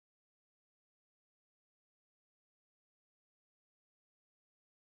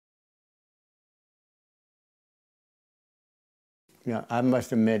I must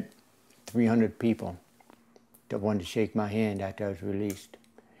have met 300 people that wanted to shake my hand after I was released.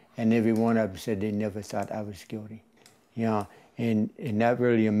 And every one of them said they never thought I was guilty. And that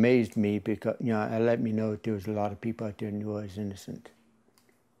really amazed me because, it let me know that there was a lot of people out there who knew I was innocent.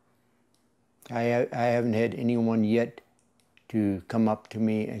 I haven't had anyone yet to come up to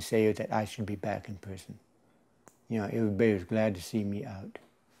me and say that I should be back in prison. Everybody was glad to see me out.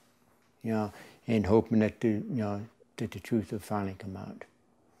 And hoping that that the truth would finally come out.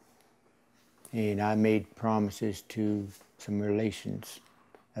 And I made promises to some relations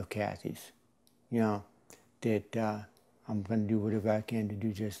of Kathy's, that I'm going to do whatever I can to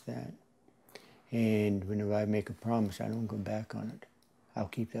do just that. And whenever I make a promise, I don't go back on it. I'll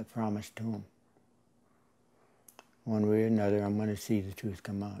keep that promise to them. One way or another, I'm going to see the truth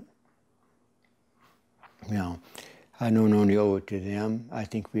come out. I don't only owe it to them, I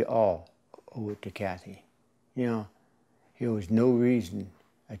think we all owe it to Kathy. There was no reason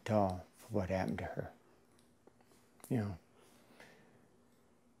at all for what happened to her.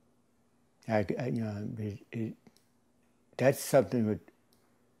 That's something that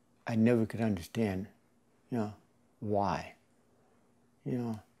I never could understand, why.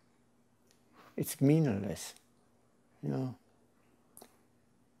 It's meaningless,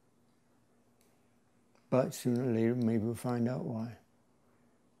 But sooner or later, maybe we'll find out why.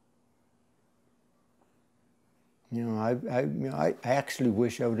 I actually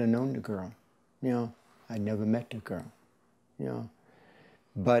wish I would have known the girl. I never met the girl.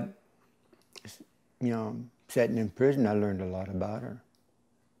 But, sitting in prison, I learned a lot about her.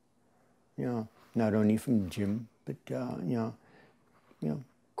 Not only from Jim, but,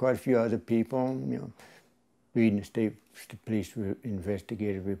 quite a few other people, reading the state police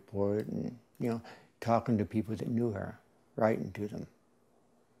investigative report and, talking to people that knew her, writing to them.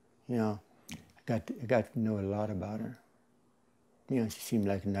 I got to know a lot about her. She seemed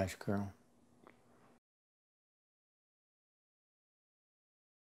like a nice girl.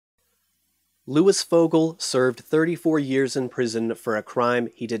 Louis Fogle served 34 years in prison for a crime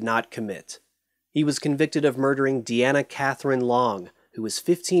he did not commit. He was convicted of murdering Deanna Catherine Long, who was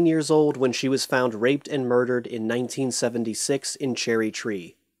 15 years old when she was found raped and murdered in 1976 in Cherry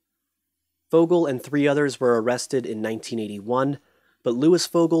Tree. Fogle and 3 others were arrested in 1981, but Louis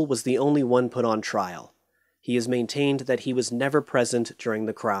Fogle was the only one put on trial. He has maintained that he was never present during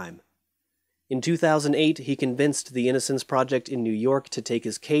the crime. In 2008, he convinced the Innocence Project in New York to take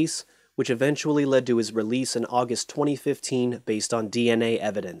his case, which eventually led to his release in August 2015 based on DNA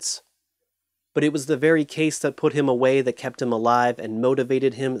evidence. But it was the very case that put him away that kept him alive and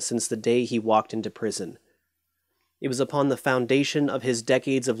motivated him since the day he walked into prison. It was upon the foundation of his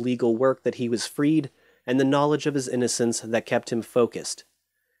decades of legal work that he was freed, and the knowledge of his innocence that kept him focused.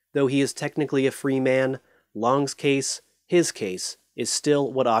 Though he is technically a free man, Long's case, his case, is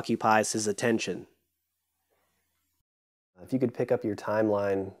still what occupies his attention. If you could pick up your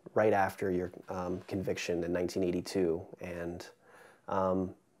timeline right after your conviction in 1982 and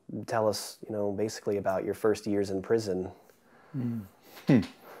tell us, basically about your first years in prison.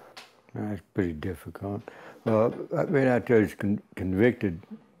 That's pretty difficult. Well, right after I was convicted,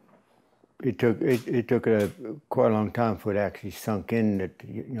 it took quite a long time for it actually sunk in that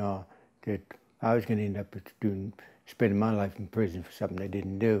that I was going to end up spending my life in prison for something I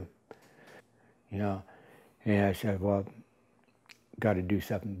didn't do. And I said, well, got to do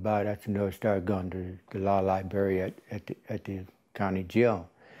something about it. That's when I started going to the law library at the county jail,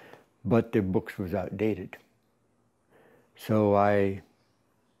 but the books was outdated. So I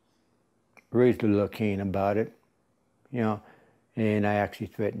raised a little cane about it, and I actually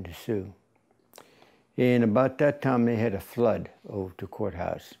threatened to sue. And about that time, they had a flood over the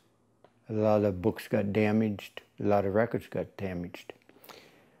courthouse. A lot of the books got damaged, a lot of records got damaged.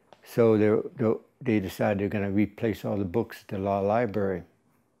 So they decided they're going to replace all the books at the law library,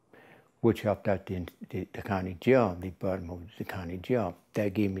 which helped out the county jail. They brought them over to the county jail.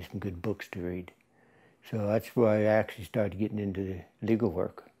 That gave me some good books to read. So that's where I actually started getting into the legal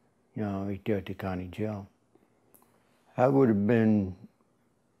work, right there at the county jail. I would have been,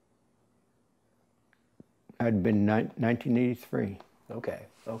 I'd been 1983. Okay,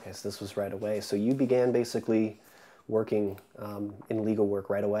 so this was right away. So you began basically working in legal work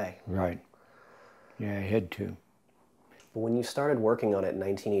right away. Right. Yeah, I had to. When you started working on it in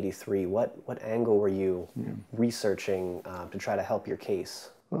 1983, what angle were you researching to try to help your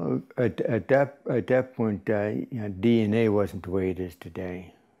case? Well, at that point, DNA wasn't the way it is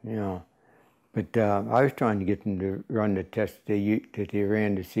today, But I was trying to get them to run the test that they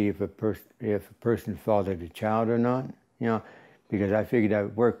ran to see if a person fathered a child or not, because I figured that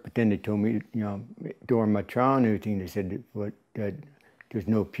would work. But then they told me, during my trial and everything, they said that there's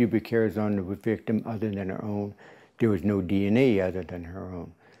no pubic hairs on the victim other than her own. There was no DNA other than her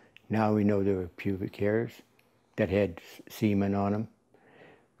own. Now we know there were pubic hairs that had semen on them.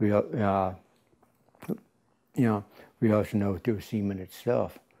 We also know there was semen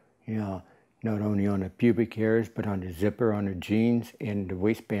itself. Not only on the pubic hairs, but on the zipper on the jeans and the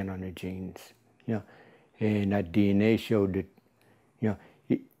waistband on the jeans. And that DNA showed that,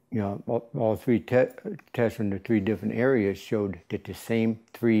 all three tests from the 3 different areas showed that the same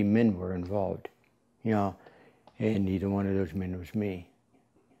 3 men were involved. And neither one of those men was me.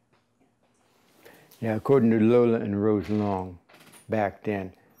 According to Lola and Rose Long, back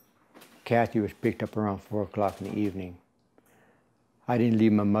then, Kathy was picked up around 4 o'clock in the evening. I didn't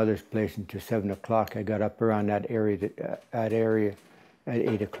leave my mother's place until 7 o'clock. I got up around that area at 8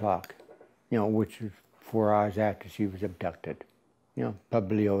 o'clock, which was 4 hours after she was abducted.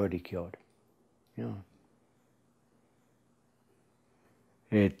 Probably already killed.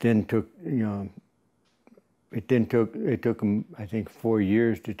 It took them, I think, 4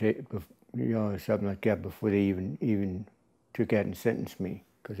 years to take, something like that, before they even took out and sentenced me,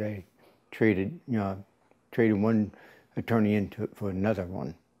 because I traded one attorney for another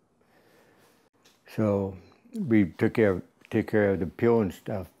one. So we took care of the pill and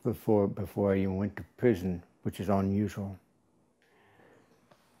stuff before I even went to prison, which is unusual.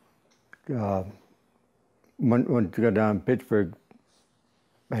 Once I got down in Pittsburgh,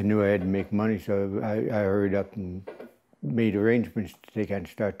 I knew I had to make money, so I hurried up and made arrangements to take out and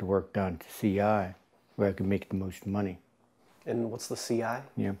start to work down to CI, where I could make the most money. And what's the CI?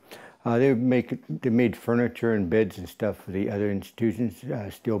 They made furniture and beds and stuff for the other institutions,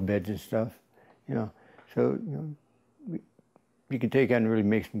 steel beds and stuff. So you can take out and really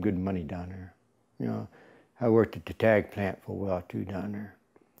make some good money down there. I worked at the tag plant for a while too down there.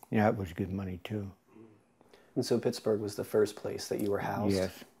 It was good money too. And so Pittsburgh was the first place that you were housed?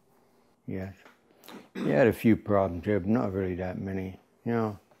 Yes. You had a few problems there, but not really that many.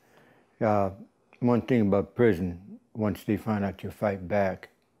 One thing about prison, once they find out you fight back,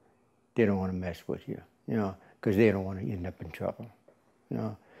 they don't want to mess with you, because they don't want to end up in trouble.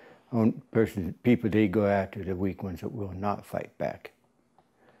 People they go after the weak ones that will not fight back.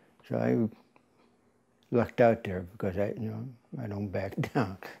 So I lucked out there because I don't back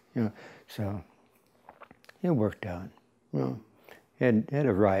down. So it worked out. Had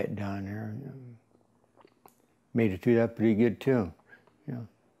a riot down there. Made it through that pretty good too.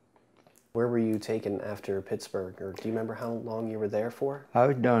 Where were you taken after Pittsburgh, or do you remember how long you were there for? I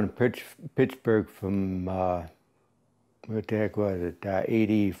was down in Pittsburgh from, what the heck was it,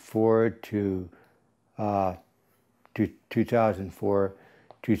 84 to 2004.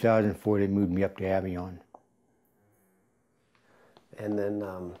 2004, they moved me up to Avignon. And then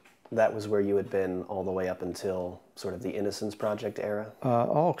that was where you had been all the way up until sort of the Innocence Project era?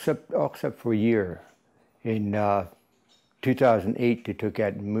 All except for a year. In 2008, they took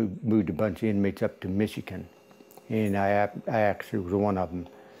out and moved a bunch of inmates up to Michigan, and I actually was one of them.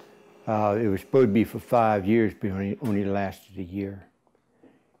 It was supposed to be for 5 years, but only lasted a year.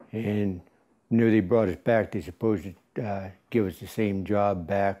 And they brought us back. They supposed to give us the same job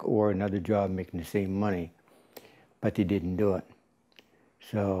back or another job making the same money, but they didn't do it.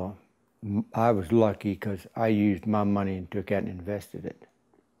 So I was lucky because I used my money and took out and invested it,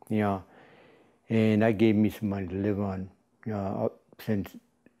 and that gave me some money to live on. Since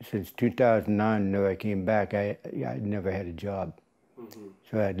 2009, until I came back, I never had a job. Mm-hmm.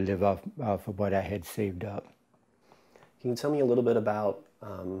 So I had to live off of what I had saved up. Can you tell me a little bit about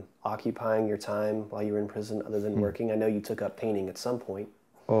occupying your time while you were in prison other than working? I know you took up painting at some point.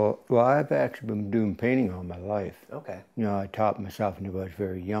 Well, I've actually been doing painting all my life. Okay. I taught myself when I was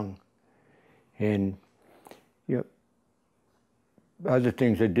very young. And, other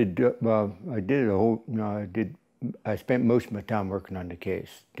things I did, I spent most of my time working on the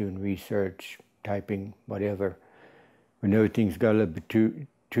case, doing research, typing, whatever. When everything's got a little bit too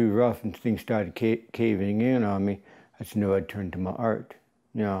rough and things started caving in on me, I just knew I'd turn to my art.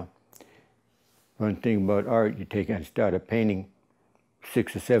 One thing about art, you take and start a painting,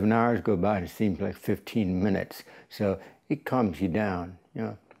 6 or 7 hours go by and it seems like 15 minutes. So it calms you down,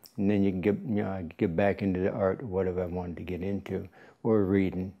 and then you can get back into the art or whatever I wanted to get into, or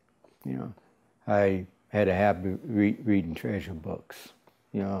reading. I had a habit of reading treasure books.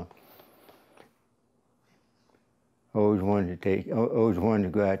 Always wanted to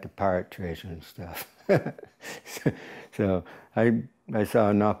go out to pirate treasure and stuff. So I saw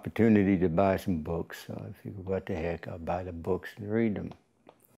an opportunity to buy some books. So I figured, what the heck, I'll buy the books and read them.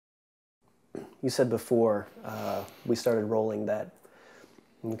 You said before we started rolling that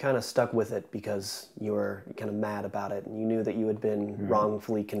you kind of stuck with it because you were kind of mad about it and you knew that you had been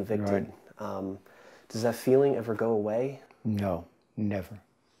wrongfully convicted. Right. Does that feeling ever go away? No, never.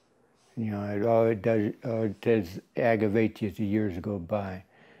 You know, all it does aggravate you as the years go by,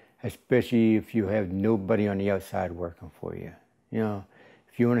 especially if you have nobody on the outside working for you. You know,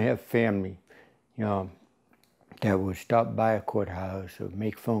 if you want to have family, you know, that will stop by a courthouse or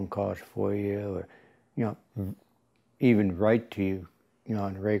make phone calls for you, or, you know, even write to you, you know,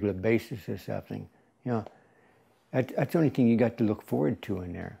 on a regular basis or something. You know, that's the only thing you got to look forward to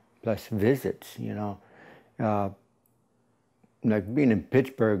in there. Plus visits, you know. Like being in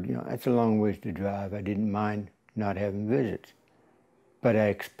Pittsburgh, you know, that's a long ways to drive. I didn't mind not having visits, but I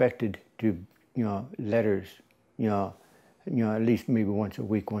expected to, you know, letters, you know, at least maybe once a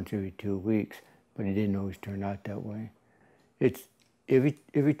week, once every 2 weeks. But it didn't always turn out that way. It's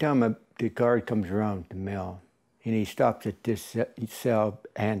every time the guard comes around with the mail, and he stops at this cell,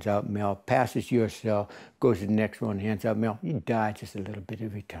 hands out mail, passes your cell, goes to the next one, hands out mail. You die just a little bit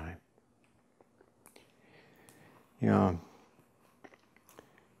every time. You know.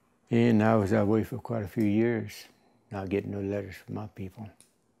 And I was that way for quite a few years, not getting no letters from my people.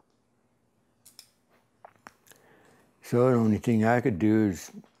 So the only thing I could do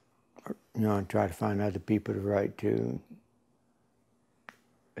is, you know, try to find other people to write to.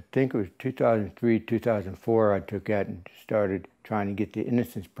 I think it was 2003, 2004, I took out and started trying to get the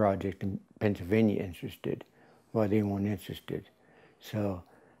Innocence Project in Pennsylvania interested. Well, they weren't interested. So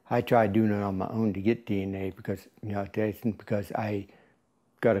I tried doing it on my own to get DNA because, you know, because I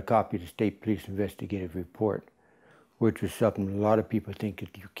got a copy of the State Police Investigative Report, which was something a lot of people think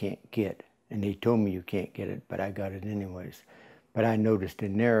that you can't get. And they told me you can't get it, but I got it anyways. But I noticed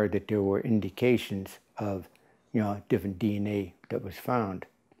in there that there were indications of, you know, different DNA that was found.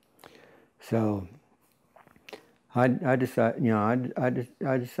 So I decided, you know,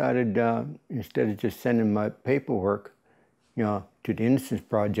 I decided instead of just sending my paperwork, you know, to the Innocence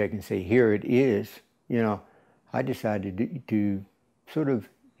Project and say, here it is, you know, I decided to sort of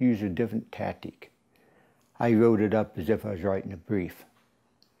use a different tactic. I wrote it up as if I was writing a brief.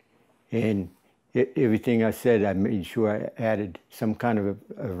 And everything I said, I made sure I added some kind of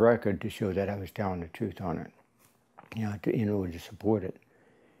a record to show that I was telling the truth on it, you know, in order to support it.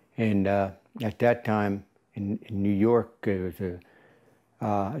 And at that time in New York, there was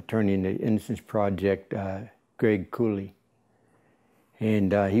a attorney in the Innocence Project, Greg Cooley,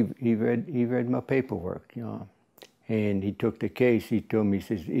 and he read my paperwork, you know. And he took the case. He told me, he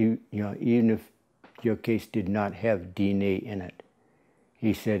says, you know, even if your case did not have DNA in it,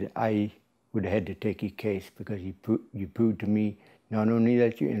 he said, I would have had to take your case because you proved to me not only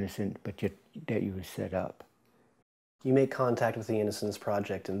that you're innocent, but that you were set up. You make contact with the Innocence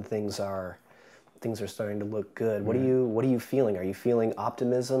Project, and things are starting to look good. What are you feeling? Are you feeling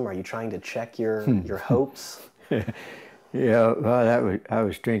optimism? Are you trying to check your hopes? Yeah, well, that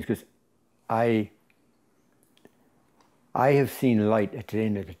was strange because I have seen light at the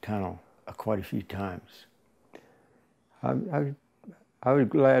end of the tunnel quite a few times. I was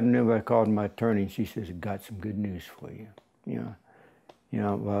glad whenever I called my attorney and she says, I got some good news for you. You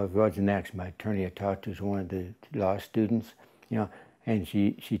know, well, it wasn't actually my attorney I talked to, was one of the law students, you know, and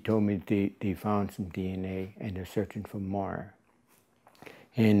she told me that they found some DNA and they're searching for more.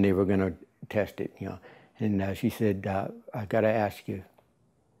 And they were going to test it, you know. And she said, I got to ask you,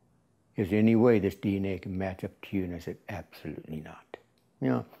 is there any way this DNA can match up to you? And I said, absolutely not. You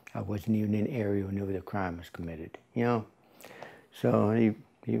know, I wasn't even in the area whenever the crime was committed, you know. So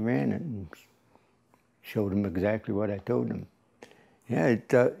he ran it and showed him exactly what I told him. Yeah,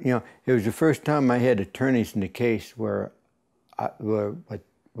 you know, it was the first time I had attorneys in the case where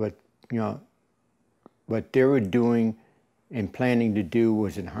what you know, what they were doing and planning to do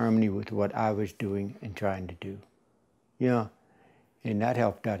was in harmony with what I was doing and trying to do. You know, and that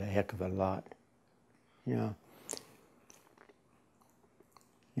helped out a heck of a lot. You know.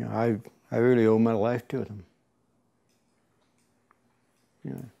 You know, I really owe my life to them.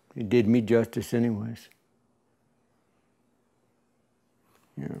 You know, it did me justice anyways.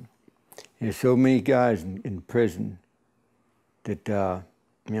 You know, there's so many guys in prison that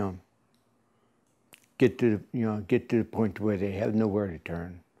you know, get to the point where they have nowhere to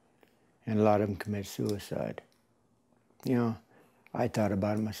turn, and a lot of them commit suicide. You know, I thought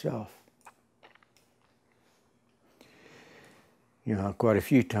about it myself. You know, quite a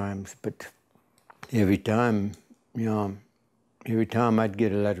few times, but every time, you know, every time I'd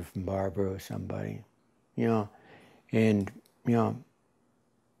get a letter from Barbara or somebody, you know, and, you know,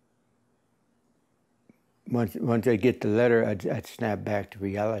 once I get the letter, I'd snap back to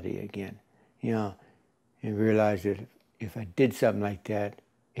reality again. you know, and realize that if I did something like that,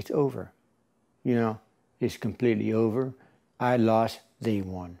 it's over. You know, it's completely over. I lost, they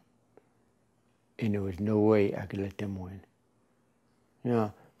won. And there was no way I could let them win. You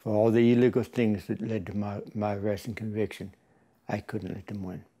know, for all the illegal things that led to my arrest and conviction, I couldn't let them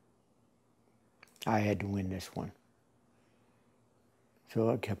win. I had to win this one. So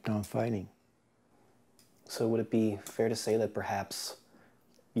I kept on fighting. So would it be fair to say that perhaps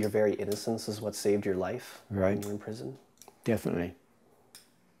your very innocence is what saved your life Right. when you were in prison? Definitely.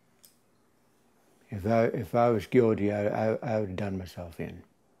 If I was guilty, I would have done myself in.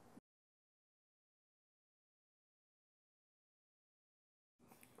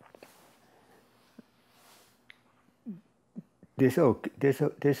 This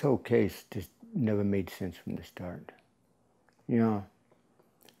whole case just never made sense from the start. You know,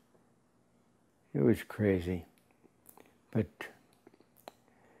 it was crazy. But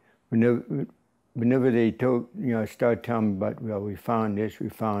whenever they started telling me about, well, we found this, we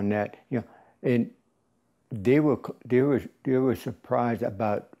found that, and they were surprised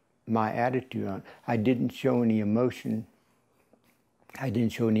about my attitude on it. I didn't show any emotion. I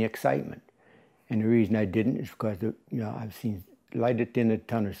didn't show any excitement. And the reason I didn't is because, I've seen light at the end of the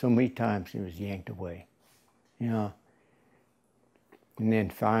tunnel so many times it was yanked away, And then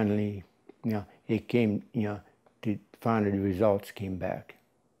finally, it came, finally the results came back,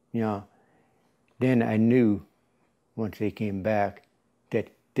 Then I knew, once they came back, that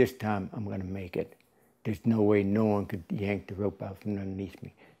this time I'm going to make it. There's no way no one could yank the rope out from underneath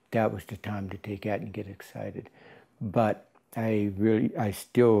me. That was the time to take out and get excited. But I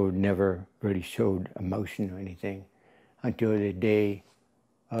still never really showed emotion or anything until the day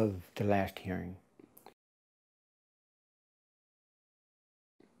of the last hearing.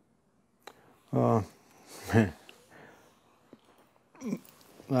 Well,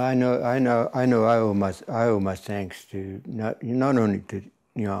 I owe my thanks to not only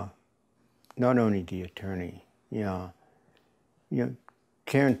the attorney,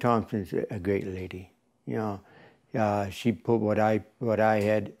 Karen Thompson's a great lady, she put what I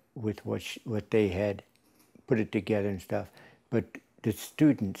had with what they had, put it together and stuff. But the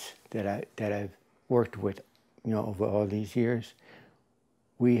students that I've worked with, over all these years,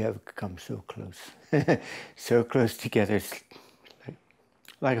 we have come so close, so close together. It's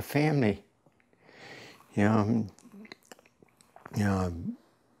like a family. We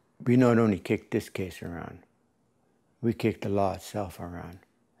not only kicked this case around, we kicked the law itself around.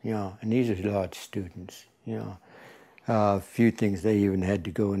 And these are law students. A few things they even had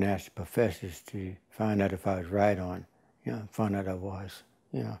to go and ask the professors to find out if I was right on. Found out I was.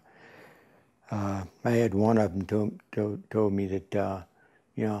 I had one of them told me that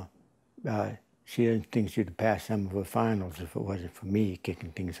she didn't think she'd pass some of her finals if it wasn't for me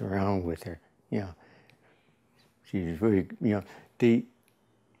kicking things around with her. She was really, they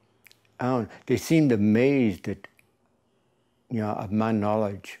seemed amazed at, of my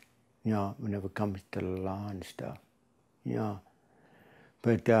knowledge, whenever it comes to the law and stuff,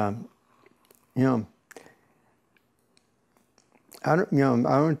 But, I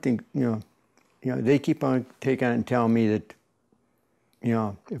don't think, they keep on taking it and telling me that,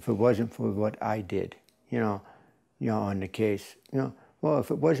 if it wasn't for what I did, on the case, well, if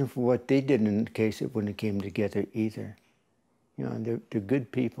it wasn't for what they did in the case, it wouldn't have came together either. They're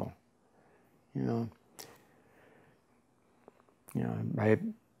good people. I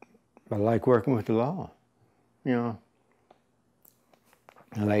like working with the law. I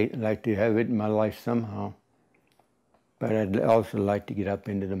like to have it in my life somehow. But I'd also like to get up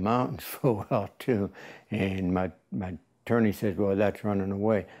into the mountains for a while too. And my attorney says, well, that's running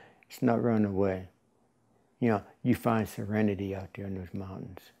away. It's not running away. You find serenity out there in those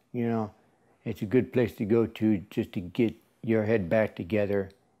mountains. It's a good place to go to just to get your head back together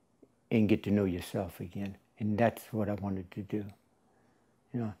and get to know yourself again. And that's what I wanted to do.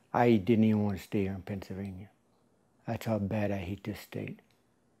 I didn't even want to stay here in Pennsylvania. That's how bad I hate this state.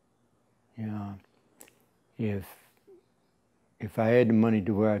 If I had the money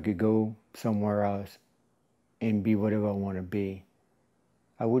to where I could go somewhere else and be whatever I want to be,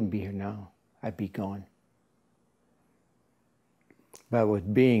 I wouldn't be here now. I'd be gone. But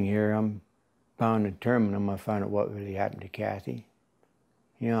with being here, I'm bound and determined I'm going to find out what really happened to Kathy.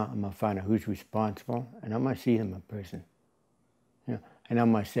 I'm going to find out who's responsible, and I'm going to see them in prison. And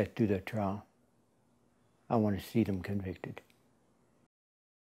I'm going to sit through their trial. I want to see them convicted.